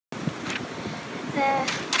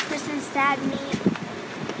the person stabbed me.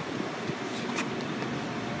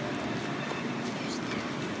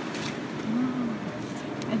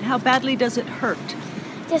 And how badly does it hurt?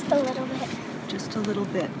 Just a little bit. Just a little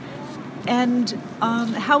bit. And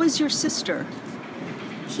how is your sister?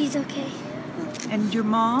 She's okay. And your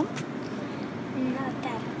mom? Not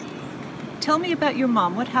that okay. Tell me about your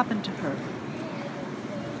mom. What happened to her?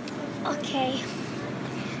 Okay.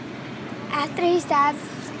 After he stabbed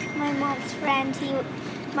my mom's friend,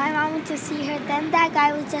 my mom went to see her. Then that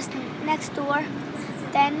guy was just next door.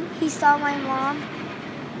 Then he saw my mom.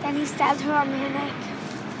 Then he stabbed her on her neck.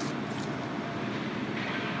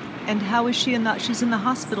 And how is she she's in the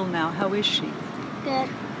hospital now. How is she? Good.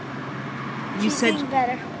 You She's said getting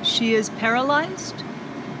better. she is paralyzed?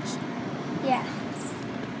 Yeah.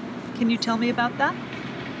 Can you tell me about that?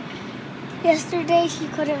 Yesterday she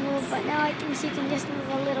couldn't move, but now I think she can just move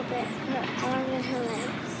a little bit, her arm and her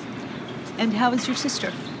legs. And how is your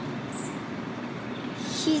sister?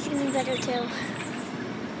 She's getting better too.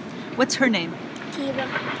 What's her name? Kiba.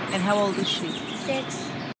 And how old is she? 6.